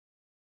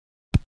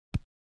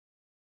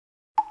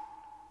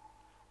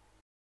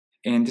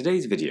In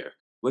today's video,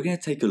 we're going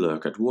to take a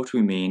look at what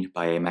we mean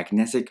by a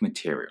magnetic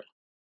material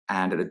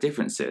and the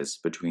differences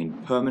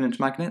between permanent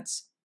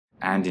magnets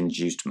and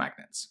induced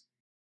magnets.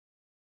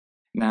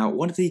 Now,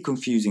 one of the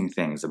confusing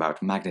things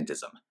about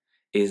magnetism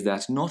is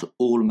that not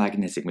all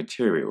magnetic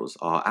materials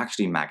are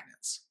actually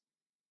magnets.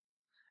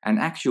 An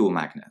actual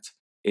magnet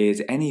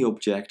is any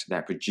object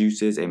that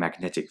produces a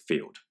magnetic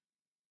field,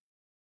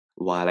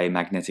 while a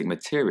magnetic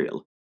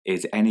material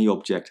is any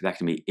object that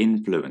can be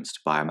influenced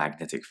by a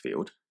magnetic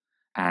field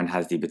and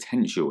has the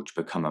potential to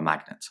become a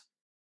magnet.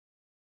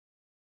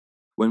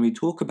 When we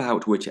talk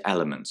about which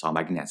elements are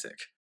magnetic,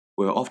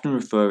 we're often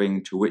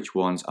referring to which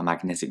ones are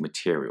magnetic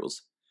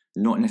materials,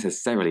 not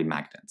necessarily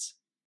magnets.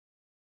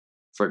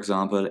 For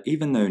example,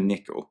 even though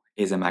nickel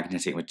is a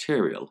magnetic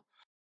material,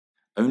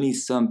 only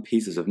some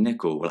pieces of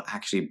nickel will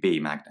actually be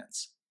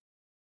magnets.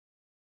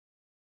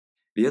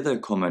 The other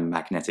common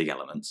magnetic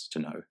elements to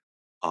know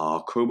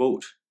are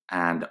cobalt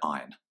and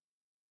iron.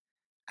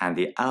 And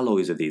the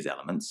alloys of these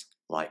elements,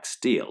 like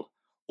steel,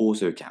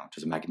 also count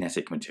as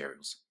magnetic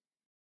materials.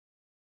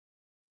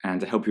 And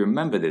to help you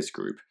remember this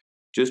group,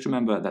 just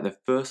remember that the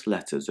first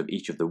letters of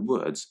each of the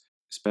words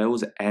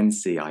spells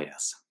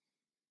NCIS.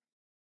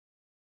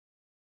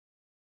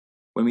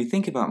 When we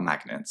think about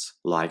magnets,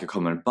 like a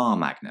common bar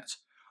magnet,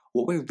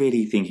 what we're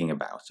really thinking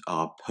about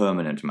are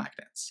permanent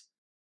magnets,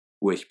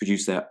 which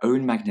produce their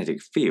own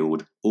magnetic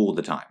field all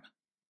the time.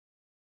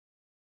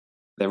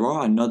 There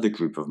are another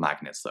group of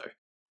magnets though,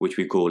 which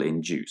we call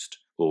induced,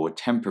 or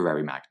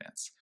temporary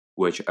magnets,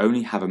 which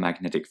only have a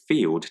magnetic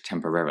field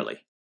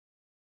temporarily.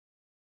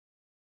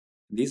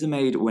 These are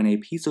made when a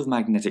piece of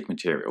magnetic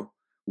material,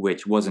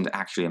 which wasn't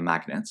actually a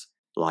magnet,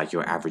 like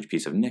your average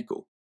piece of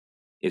nickel,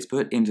 is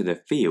put into the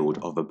field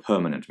of a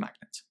permanent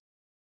magnet.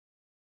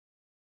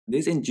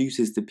 This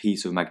induces the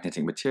piece of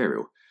magnetic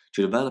material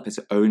to develop its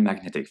own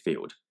magnetic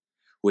field,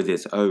 with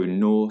its own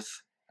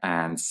north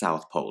and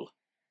south pole,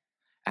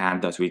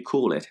 and thus we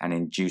call it an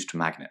induced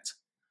magnet.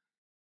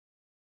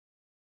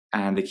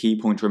 And the key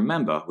point to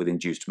remember with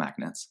induced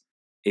magnets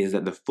is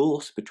that the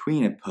force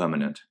between a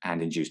permanent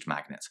and induced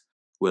magnet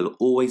will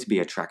always be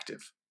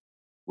attractive,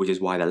 which is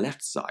why the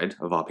left side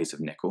of our piece of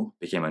nickel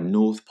became a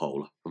north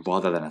pole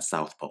rather than a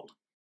south pole.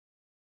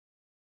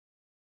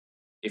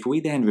 If we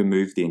then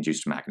remove the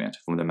induced magnet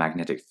from the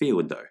magnetic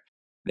field though,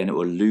 then it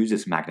will lose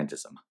its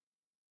magnetism.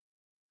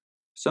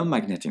 Some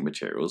magnetic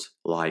materials,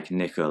 like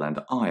nickel and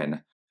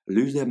iron,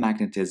 lose their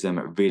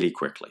magnetism really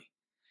quickly,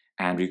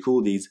 and we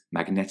call these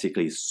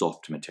magnetically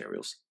soft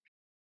materials.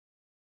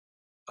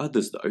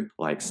 Others though,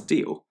 like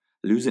steel,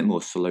 lose it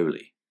more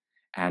slowly,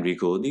 and we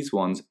call these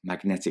ones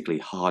magnetically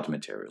hard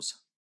materials.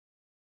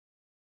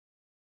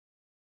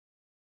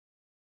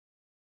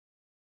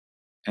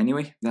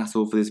 Anyway, that's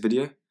all for this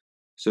video.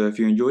 So if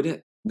you enjoyed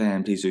it,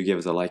 then please do give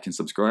us a like and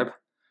subscribe,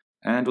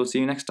 and we'll see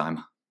you next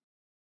time.